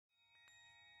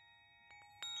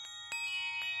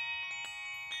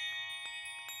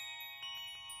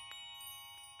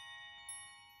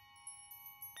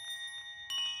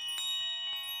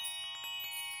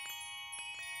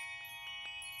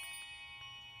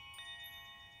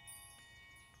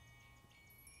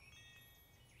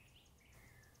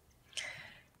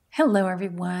Hello,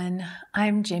 everyone.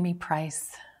 I'm Jamie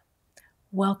Price.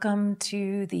 Welcome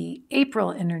to the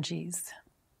April Energies.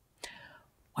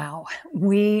 Wow,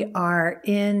 we are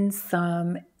in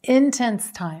some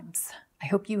intense times. I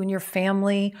hope you and your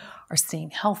family are staying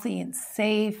healthy and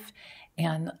safe,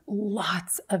 and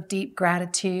lots of deep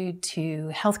gratitude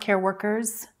to healthcare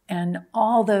workers and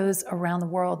all those around the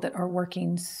world that are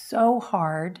working so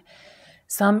hard,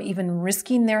 some even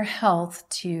risking their health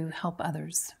to help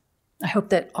others. I hope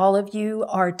that all of you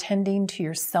are tending to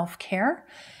your self-care.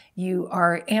 You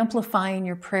are amplifying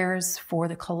your prayers for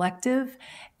the collective,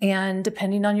 and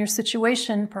depending on your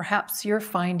situation, perhaps you're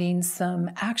finding some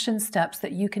action steps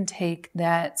that you can take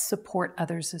that support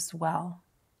others as well.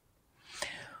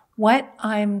 What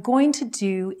I'm going to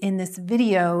do in this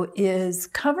video is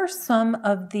cover some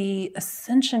of the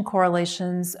Ascension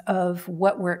correlations of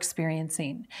what we're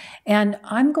experiencing. And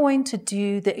I'm going to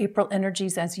do the April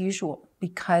energies as usual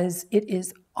because it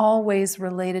is always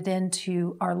related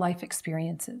into our life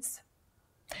experiences.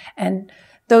 And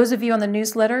those of you on the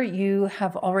newsletter, you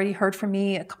have already heard from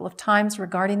me a couple of times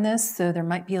regarding this, so there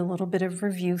might be a little bit of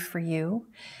review for you.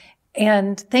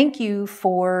 And thank you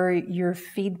for your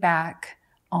feedback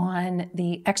on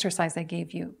the exercise I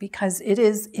gave you, because it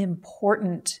is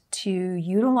important to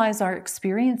utilize our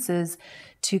experiences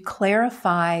to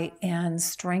clarify and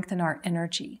strengthen our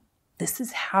energy. This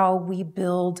is how we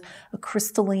build a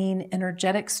crystalline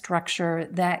energetic structure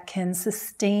that can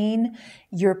sustain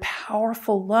your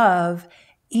powerful love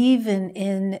even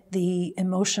in the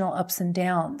emotional ups and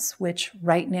downs, which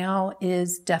right now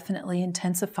is definitely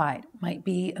intensified, might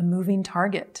be a moving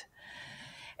target.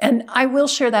 And I will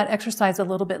share that exercise a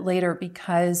little bit later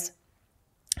because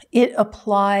it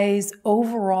applies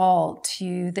overall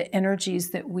to the energies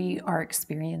that we are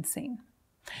experiencing.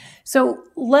 So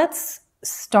let's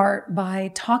start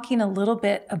by talking a little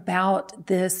bit about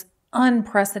this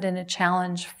unprecedented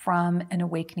challenge from an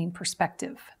awakening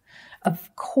perspective.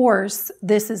 Of course,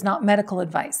 this is not medical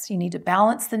advice. You need to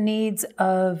balance the needs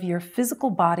of your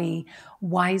physical body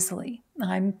wisely.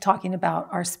 I'm talking about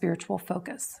our spiritual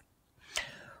focus.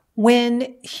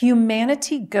 When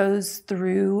humanity goes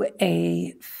through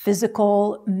a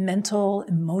physical, mental,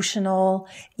 emotional,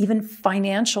 even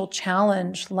financial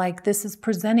challenge like this is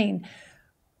presenting,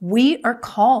 we are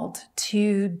called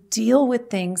to deal with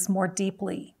things more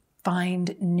deeply,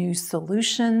 find new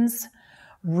solutions,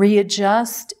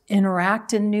 readjust,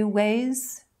 interact in new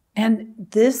ways. And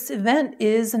this event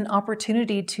is an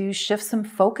opportunity to shift some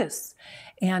focus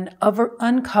and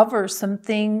uncover some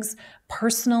things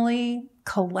personally,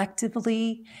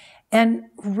 collectively, and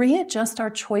readjust our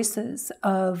choices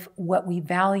of what we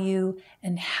value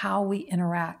and how we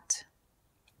interact.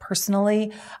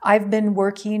 Personally, I've been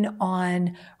working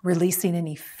on releasing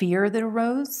any fear that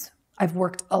arose. I've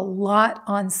worked a lot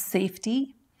on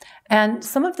safety, and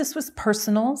some of this was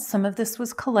personal, some of this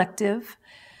was collective,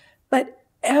 but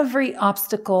every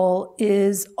obstacle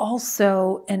is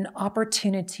also an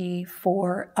opportunity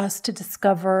for us to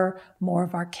discover more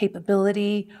of our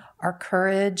capability, our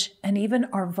courage, and even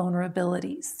our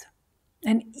vulnerabilities.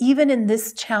 And even in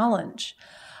this challenge,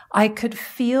 I could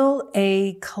feel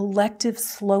a collective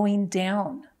slowing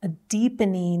down, a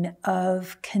deepening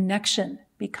of connection,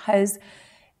 because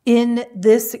in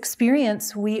this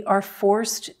experience, we are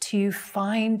forced to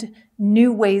find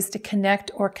new ways to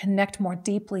connect or connect more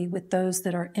deeply with those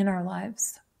that are in our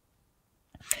lives.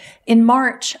 In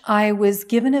March, I was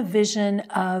given a vision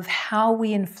of how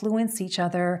we influence each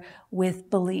other with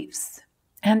beliefs.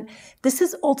 And this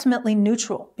is ultimately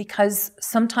neutral because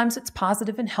sometimes it's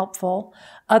positive and helpful.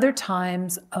 Other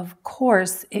times, of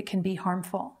course, it can be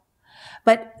harmful.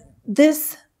 But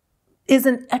this is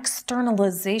an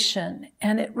externalization,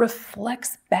 and it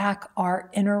reflects back our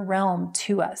inner realm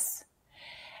to us.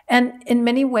 And in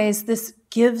many ways, this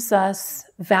gives us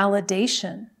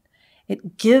validation.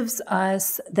 It gives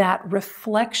us that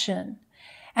reflection.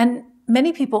 And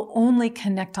many people only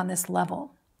connect on this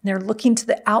level. They're looking to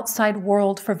the outside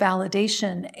world for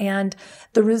validation, and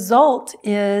the result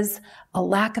is a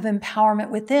lack of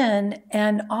empowerment within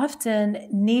and often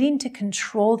needing to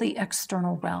control the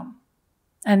external realm.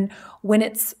 And when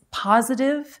it's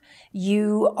positive,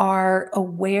 you are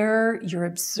aware, you're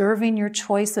observing your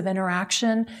choice of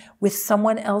interaction with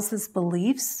someone else's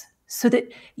beliefs so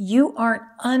that you aren't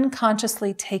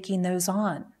unconsciously taking those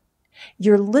on.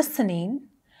 You're listening,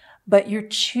 but you're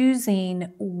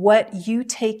choosing what you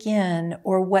take in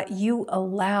or what you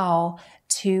allow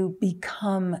to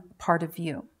become part of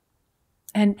you.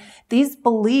 And these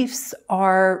beliefs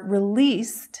are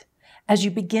released as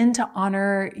you begin to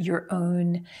honor your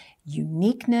own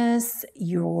uniqueness,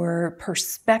 your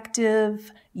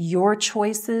perspective, your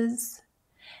choices.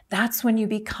 That's when you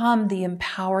become the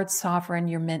empowered sovereign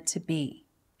you're meant to be.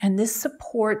 And this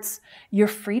supports your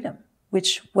freedom,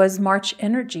 which was March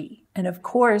energy. And of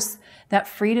course, that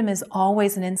freedom is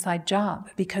always an inside job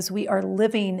because we are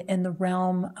living in the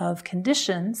realm of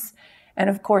conditions. And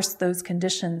of course, those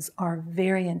conditions are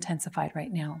very intensified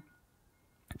right now.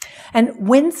 And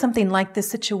when something like this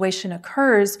situation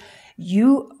occurs,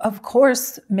 you, of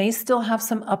course, may still have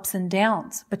some ups and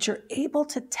downs, but you're able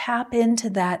to tap into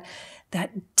that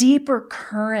deeper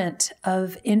current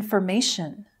of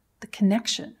information, the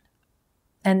connection.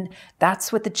 And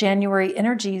that's what the January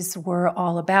energies were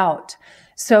all about.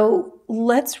 So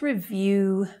let's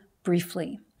review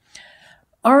briefly.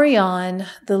 Ariane,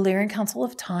 the Lyrian Council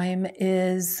of Time,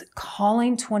 is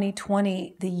calling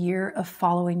 2020 the year of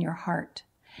following your heart.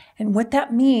 And what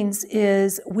that means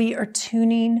is we are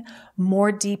tuning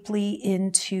more deeply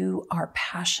into our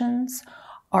passions,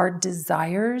 our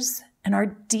desires, and our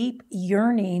deep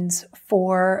yearnings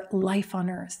for life on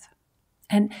earth.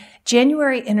 And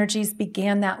January energies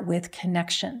began that with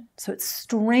connection. So it's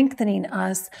strengthening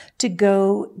us to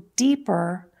go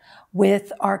deeper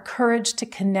with our courage to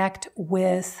connect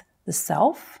with the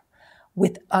self,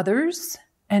 with others,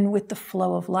 and with the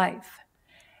flow of life.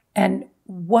 And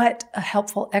what a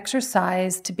helpful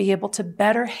exercise to be able to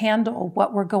better handle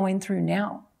what we're going through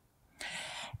now.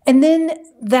 And then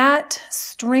that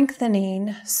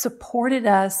strengthening supported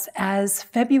us as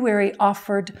February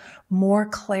offered more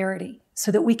clarity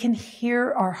so that we can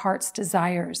hear our heart's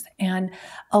desires and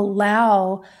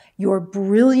allow your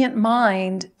brilliant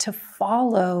mind to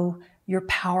follow your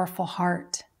powerful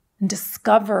heart and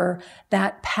discover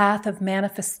that path of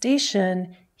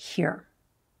manifestation here.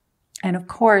 And of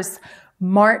course,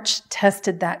 March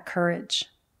tested that courage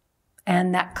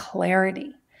and that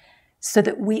clarity so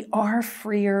that we are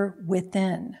freer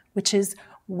within, which is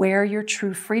where your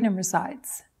true freedom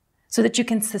resides, so that you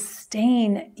can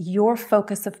sustain your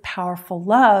focus of powerful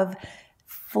love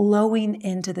flowing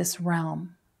into this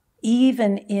realm,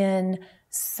 even in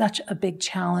such a big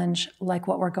challenge like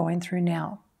what we're going through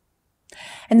now.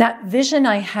 And that vision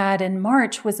I had in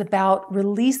March was about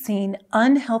releasing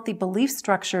unhealthy belief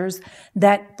structures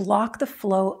that block the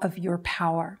flow of your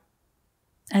power.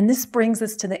 And this brings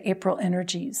us to the April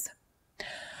energies.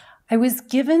 I was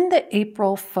given the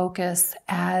April focus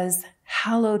as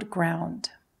hallowed ground.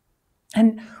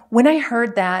 And when I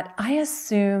heard that, I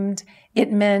assumed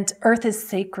it meant earth is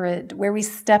sacred, where we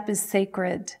step is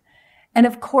sacred. And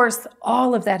of course,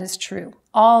 all of that is true.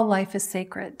 All life is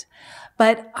sacred.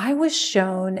 But I was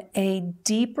shown a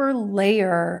deeper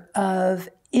layer of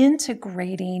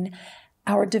integrating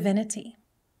our divinity,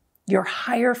 your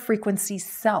higher frequency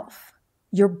self,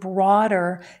 your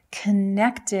broader,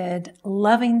 connected,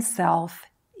 loving self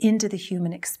into the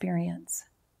human experience.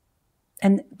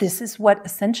 And this is what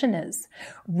Ascension is,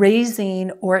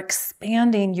 raising or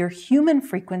expanding your human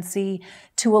frequency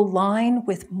to align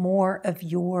with more of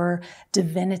your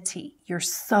divinity, your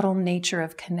subtle nature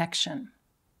of connection.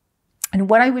 And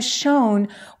what I was shown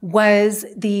was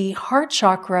the heart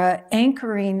chakra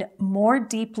anchoring more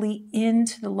deeply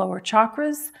into the lower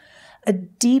chakras, a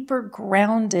deeper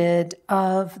grounded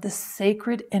of the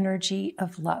sacred energy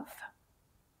of love.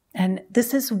 And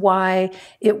this is why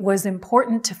it was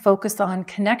important to focus on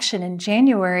connection in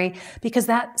January, because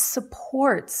that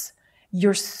supports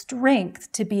your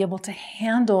strength to be able to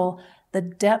handle the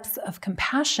depths of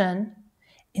compassion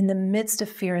in the midst of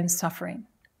fear and suffering,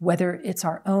 whether it's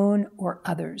our own or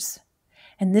others.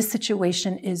 And this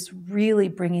situation is really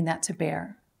bringing that to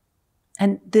bear.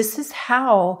 And this is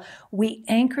how we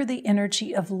anchor the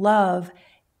energy of love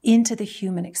into the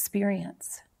human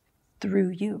experience,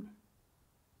 through you.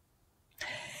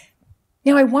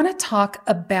 Now, I want to talk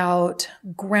about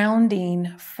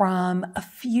grounding from a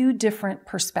few different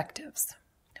perspectives.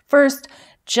 First,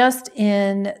 just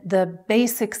in the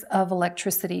basics of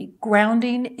electricity,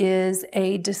 grounding is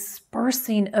a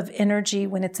dispersing of energy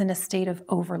when it's in a state of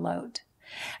overload.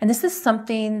 And this is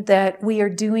something that we are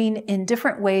doing in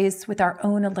different ways with our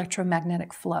own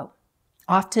electromagnetic flow.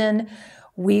 Often,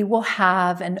 we will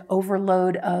have an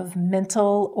overload of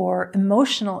mental or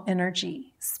emotional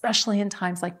energy, especially in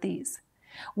times like these.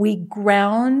 We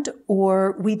ground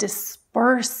or we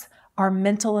disperse our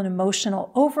mental and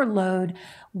emotional overload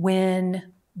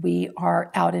when we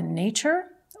are out in nature,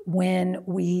 when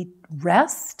we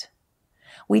rest.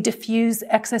 We diffuse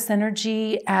excess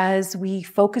energy as we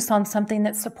focus on something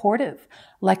that's supportive,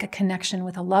 like a connection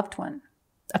with a loved one,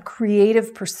 a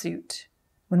creative pursuit,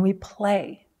 when we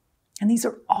play. And these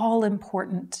are all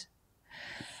important.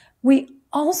 We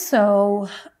also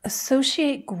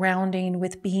associate grounding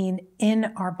with being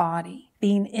in our body,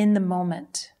 being in the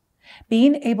moment,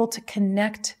 being able to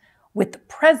connect with the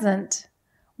present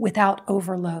without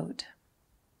overload.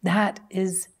 That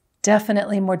is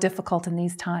definitely more difficult in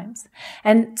these times.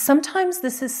 And sometimes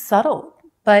this is subtle,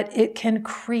 but it can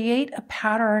create a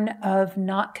pattern of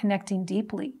not connecting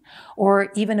deeply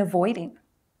or even avoiding.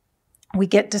 We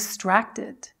get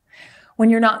distracted. When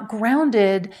you're not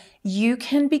grounded, you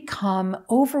can become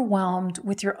overwhelmed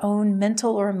with your own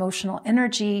mental or emotional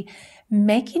energy,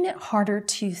 making it harder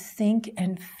to think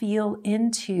and feel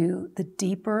into the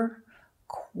deeper,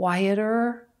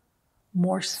 quieter,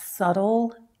 more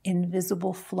subtle,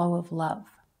 invisible flow of love.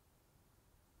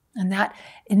 And that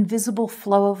invisible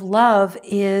flow of love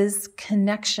is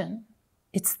connection.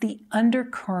 It's the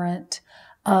undercurrent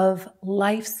of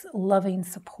life's loving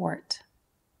support.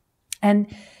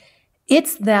 And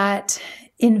it's that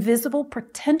invisible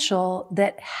potential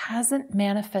that hasn't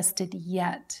manifested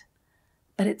yet,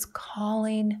 but it's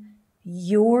calling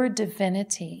your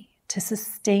divinity to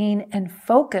sustain and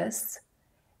focus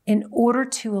in order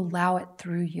to allow it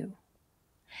through you.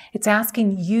 It's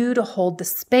asking you to hold the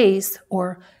space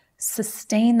or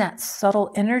sustain that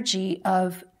subtle energy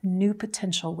of new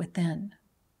potential within.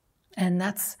 And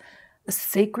that's a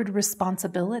sacred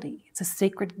responsibility. It's a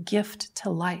sacred gift to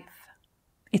life.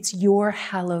 It's your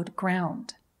hallowed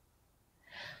ground.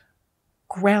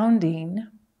 Grounding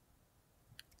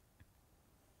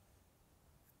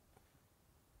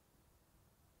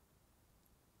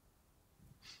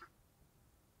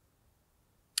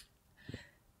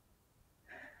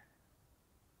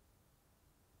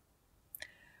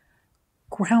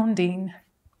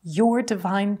your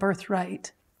divine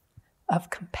birthright of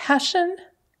compassion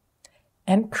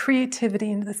and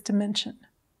creativity into this dimension.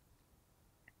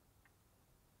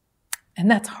 And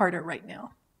that's harder right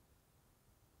now.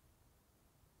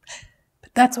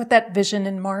 But that's what that vision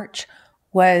in March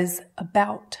was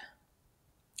about.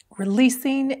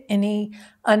 Releasing any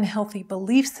unhealthy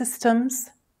belief systems,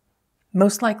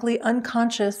 most likely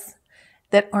unconscious,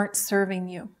 that aren't serving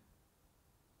you.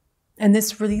 And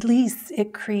this release,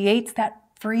 it creates that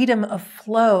freedom of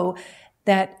flow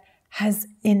that has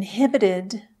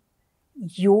inhibited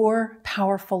your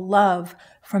powerful love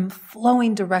from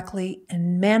flowing directly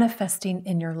and manifesting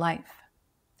in your life.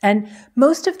 And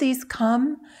most of these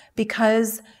come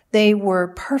because they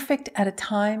were perfect at a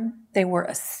time. They were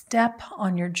a step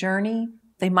on your journey.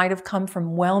 They might have come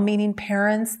from well-meaning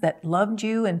parents that loved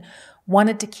you and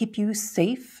wanted to keep you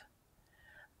safe.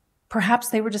 Perhaps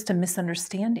they were just a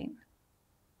misunderstanding.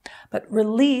 But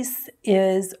release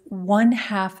is one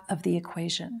half of the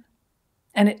equation.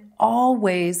 And it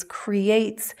always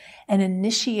creates an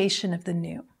initiation of the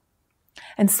new.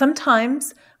 And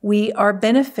sometimes we are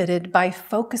benefited by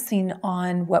focusing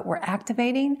on what we're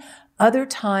activating, other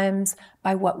times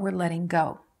by what we're letting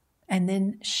go, and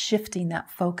then shifting that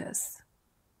focus.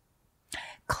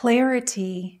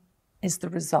 Clarity is the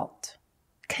result.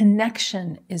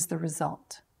 Connection is the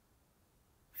result.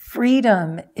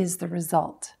 Freedom is the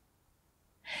result.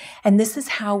 And this is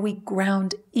how we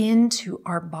ground into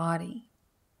our body.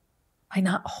 By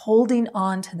not holding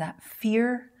on to that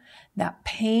fear, that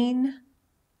pain,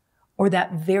 or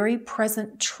that very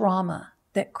present trauma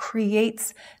that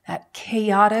creates that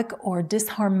chaotic or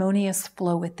disharmonious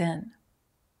flow within.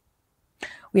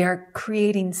 We are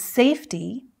creating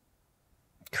safety,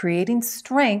 creating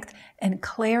strength and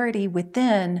clarity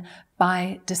within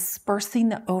by dispersing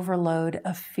the overload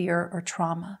of fear or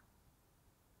trauma.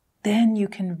 Then you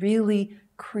can really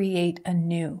create a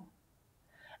new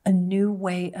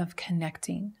way of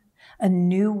connecting, a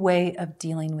new way of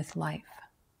dealing with life.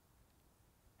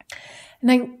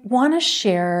 And I want to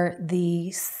share the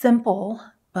simple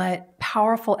but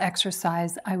powerful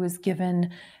exercise I was given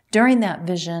during that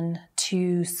vision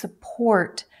to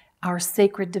support our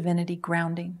sacred divinity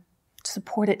grounding, to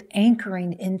support it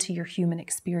anchoring into your human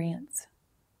experience.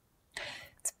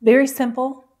 It's very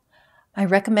simple. I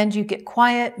recommend you get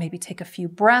quiet, maybe take a few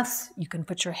breaths. You can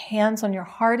put your hands on your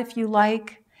heart if you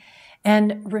like,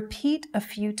 and repeat a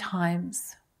few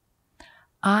times.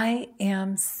 I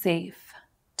am safe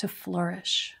to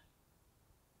flourish.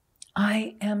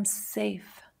 I am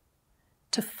safe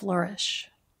to flourish.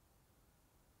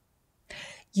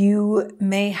 You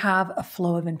may have a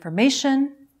flow of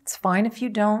information. It's fine if you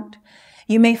don't.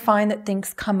 You may find that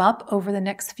things come up over the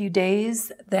next few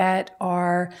days that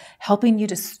are helping you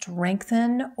to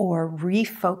strengthen or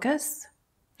refocus.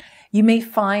 You may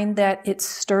find that it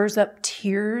stirs up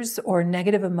tears or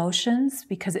negative emotions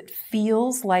because it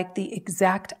feels like the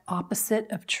exact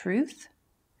opposite of truth.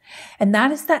 And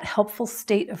that is that helpful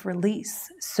state of release.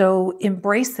 So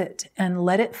embrace it and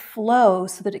let it flow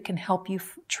so that it can help you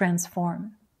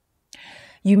transform.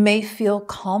 You may feel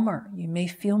calmer. You may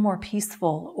feel more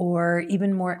peaceful or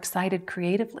even more excited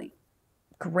creatively.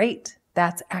 Great,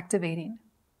 that's activating.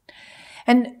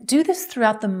 And do this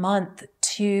throughout the month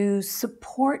to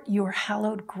support your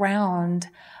hallowed ground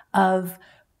of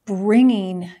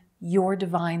bringing your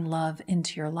divine love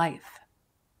into your life.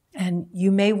 And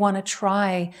you may want to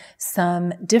try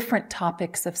some different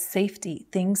topics of safety,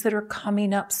 things that are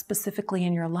coming up specifically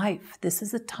in your life. This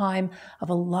is a time of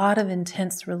a lot of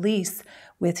intense release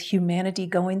with humanity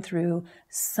going through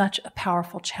such a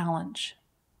powerful challenge.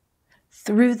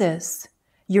 Through this,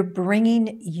 you're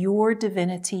bringing your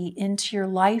divinity into your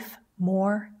life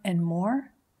more and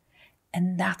more,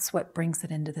 and that's what brings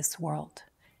it into this world.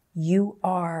 You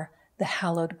are the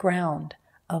hallowed ground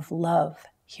of love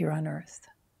here on earth.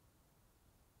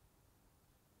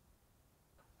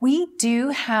 We do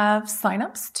have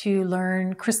signups to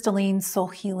learn crystalline soul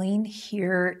healing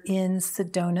here in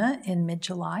Sedona in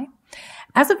mid-July.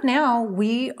 As of now,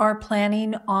 we are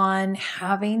planning on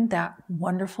having that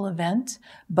wonderful event,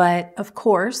 but of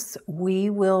course,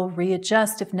 we will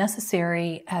readjust if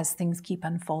necessary as things keep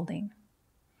unfolding.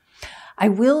 I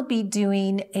will be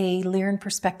doing a Lyran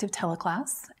Perspective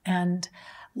teleclass, and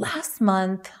last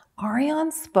month,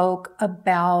 Ariane spoke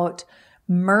about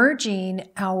merging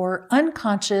our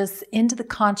unconscious into the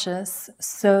conscious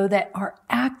so that our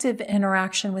active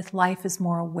interaction with life is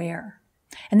more aware.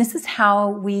 And this is how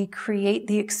we create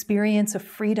the experience of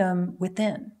freedom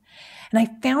within. And I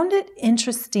found it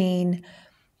interesting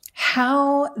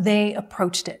how they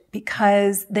approached it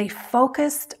because they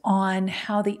focused on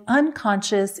how the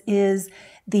unconscious is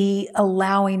the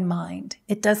allowing mind.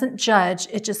 It doesn't judge,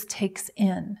 it just takes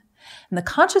in. And the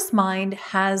conscious mind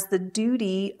has the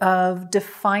duty of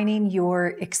defining your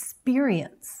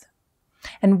experience.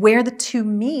 And where the two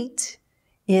meet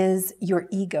is your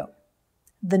ego,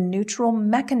 the neutral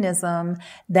mechanism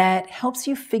that helps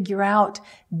you figure out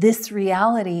this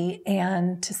reality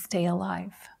and to stay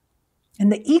alive.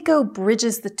 And the ego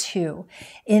bridges the two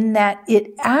in that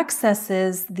it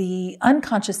accesses the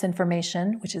unconscious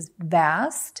information, which is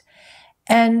vast,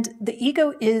 and the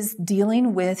ego is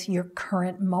dealing with your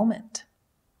current moment.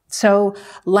 So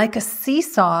like a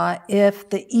seesaw, if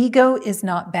the ego is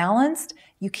not balanced,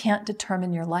 you can't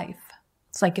determine your life.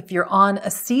 It's like if you're on a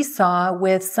seesaw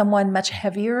with someone much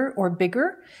heavier or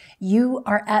bigger, you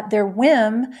are at their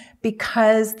whim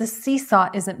because the seesaw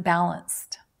isn't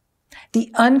balanced.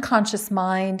 The unconscious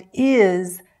mind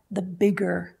is the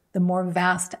bigger, the more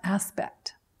vast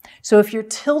aspect. So if you're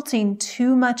tilting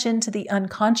too much into the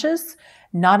unconscious,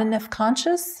 not enough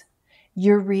conscious,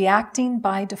 you're reacting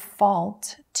by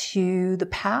default to the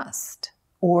past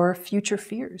or future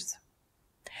fears.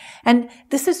 And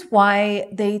this is why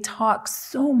they talk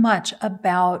so much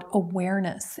about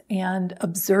awareness and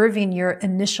observing your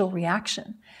initial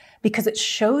reaction, because it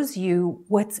shows you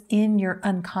what's in your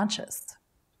unconscious.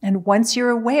 And once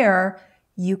you're aware,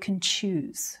 you can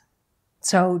choose.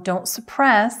 So don't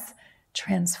suppress,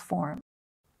 transform.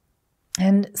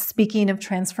 And speaking of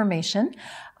transformation,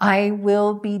 I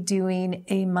will be doing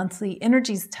a monthly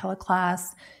energies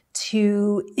teleclass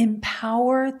to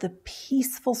empower the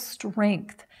peaceful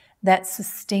strength that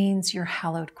sustains your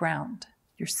hallowed ground,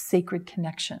 your sacred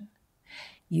connection.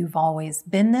 You've always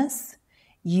been this.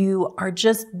 You are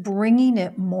just bringing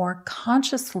it more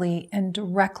consciously and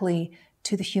directly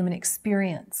to the human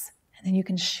experience. And then you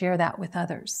can share that with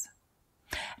others.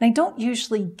 And I don't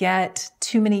usually get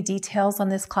too many details on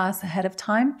this class ahead of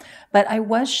time, but I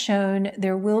was shown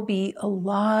there will be a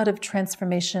lot of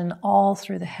transformation all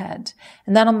through the head.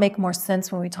 And that'll make more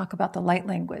sense when we talk about the light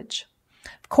language.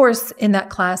 Of course, in that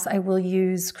class, I will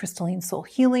use crystalline soul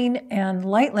healing and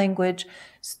light language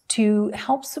to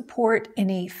help support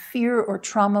any fear or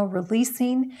trauma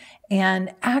releasing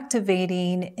and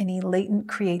activating any latent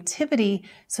creativity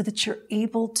so that you're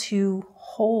able to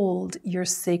hold your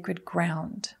sacred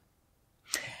ground.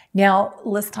 Now,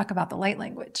 let's talk about the light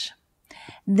language.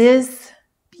 This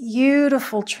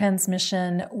beautiful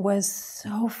transmission was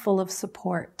so full of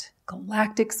support,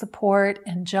 galactic support,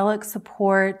 angelic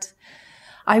support.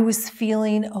 I was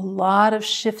feeling a lot of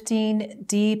shifting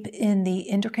deep in the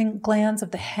endocrine glands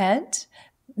of the head,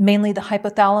 mainly the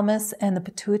hypothalamus and the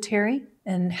pituitary,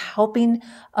 and helping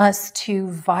us to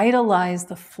vitalize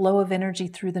the flow of energy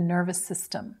through the nervous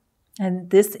system. And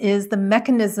this is the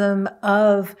mechanism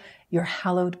of your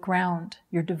hallowed ground,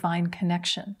 your divine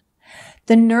connection.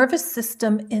 The nervous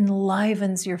system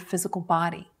enlivens your physical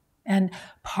body. And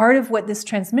part of what this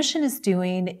transmission is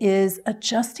doing is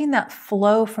adjusting that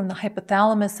flow from the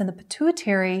hypothalamus and the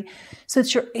pituitary so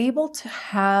that you're able to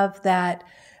have that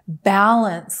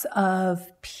balance of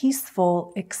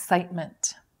peaceful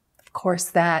excitement. Of Of course,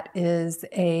 that is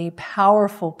a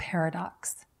powerful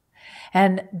paradox.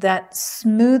 And that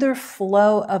smoother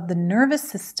flow of the nervous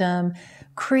system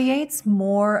creates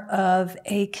more of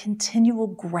a continual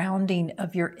grounding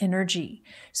of your energy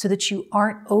so that you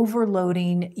aren't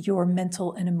overloading your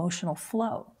mental and emotional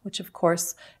flow, which of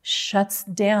course shuts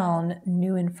down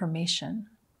new information.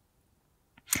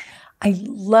 I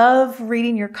love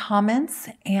reading your comments,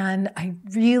 and I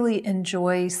really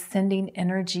enjoy sending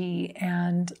energy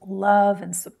and love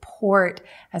and support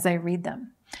as I read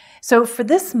them. So for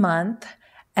this month,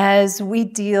 as we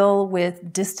deal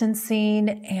with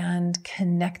distancing and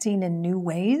connecting in new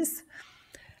ways,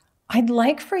 I'd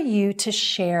like for you to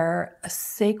share a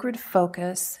sacred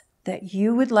focus that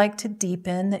you would like to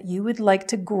deepen, that you would like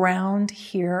to ground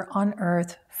here on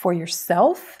earth for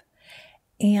yourself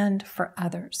and for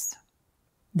others.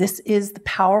 This is the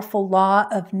powerful law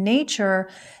of nature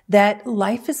that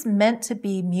life is meant to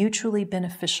be mutually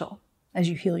beneficial. As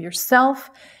you heal yourself,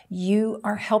 you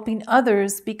are helping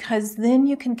others because then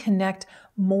you can connect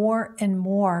more and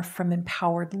more from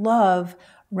empowered love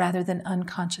rather than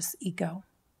unconscious ego.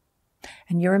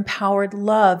 And your empowered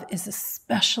love is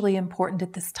especially important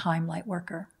at this time,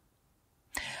 Lightworker.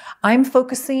 I'm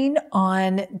focusing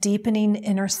on deepening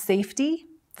inner safety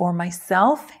for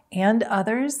myself and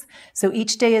others. So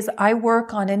each day as I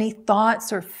work on any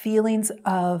thoughts or feelings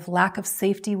of lack of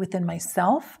safety within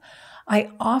myself,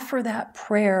 I offer that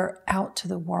prayer out to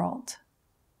the world.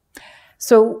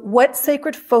 So what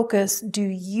sacred focus do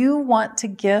you want to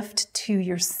gift to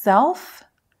yourself,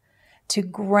 to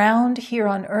ground here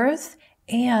on earth,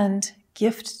 and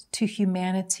gift to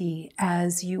humanity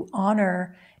as you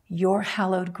honor your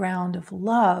hallowed ground of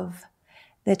love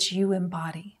that you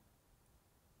embody?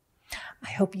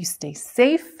 I hope you stay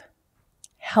safe,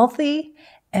 healthy,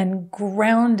 and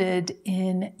grounded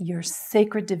in your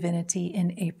sacred divinity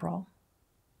in April.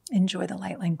 Enjoy the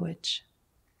light language.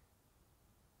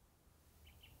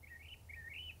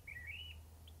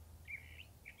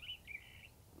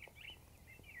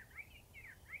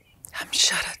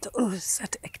 Hamsharat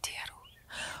urusat ektiru.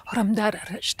 Ramdar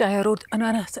stayarut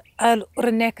ananas al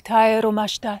urnek tayru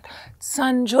mashtar.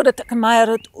 Sanjurat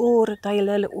kamarat ur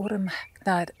taylel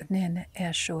urmektar nen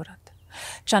eshurat.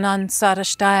 Janan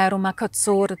sarashtaru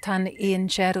makatsur tan in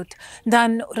cherut.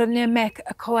 Dan urnemek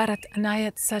akwarat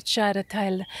anayat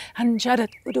sacharatel.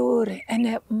 Hanjarat udure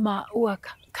ene ma'uak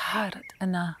karat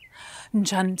ana.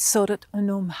 Jan sorat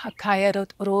unum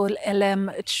hakayarot rol elem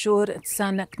etshur et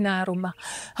sanak naruma.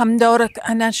 Hamdorak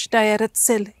anashtayrat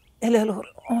sil elelor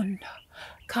on.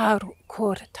 Karu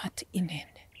kortat inen.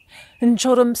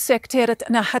 Njorum sekteret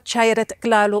na hachayret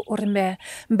glalo urme.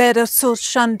 Beder sul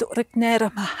shand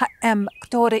urikner ma em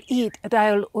ktore id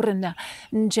dail urna.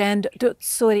 Njend dut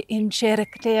suri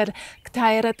incherek der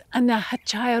ktayret ana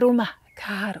hachayaruma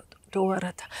karut.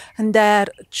 Dorat, and there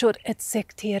should et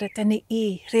secteret and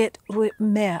e red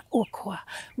me okwa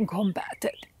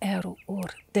combated eru or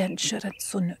densuret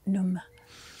sun num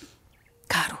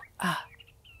karu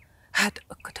had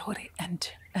oktori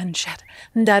and shed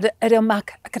that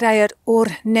eremak cried or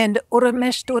nend or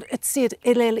mestur et sid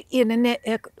elel in ne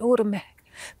ek urme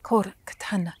kor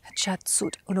katana chat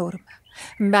sud olorme.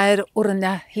 Maar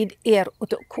urna hid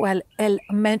ut kwal el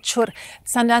menchur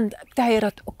sanand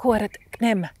tairat okorat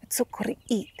knem tsukuri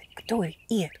ktori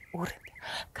urd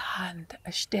kand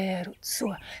ashter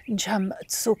so jam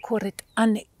tsukurit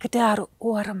an kdaru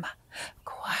orma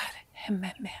kwar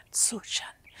hemmeme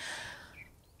sushan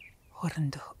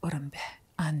ormbe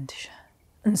and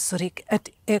Nsurik et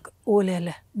ek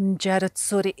olele njaret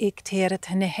suri ek teret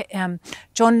ne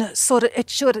John sur et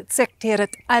shur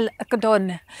sekteret al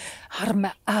akdon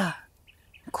harma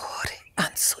kore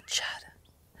ansujar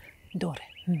dore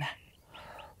me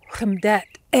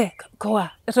dat ek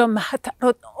koa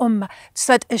hatarot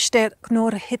sad ester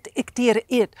knor hit ek tier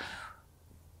et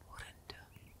orend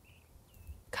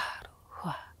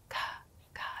karu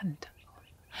kand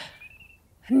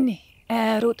ni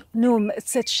erut num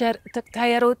setcher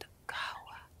taktayarut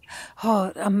kawa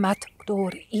hor amat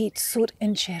dor it sur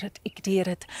encheret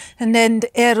ikdiret nend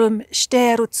erum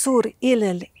sterut sur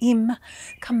ilel im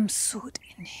kam sud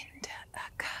ininde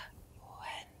aka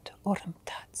wend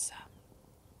ormtatsa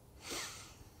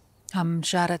am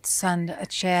jarat sand a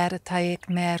cher taik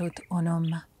merut onum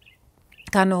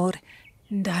kanor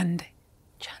dand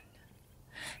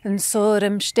En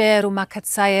sorem steruma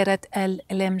katsairet el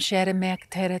elem sheremek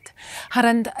teret.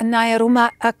 Harand nairuma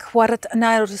akwarat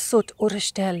nairsut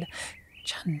urstel.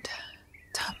 Chand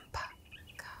tam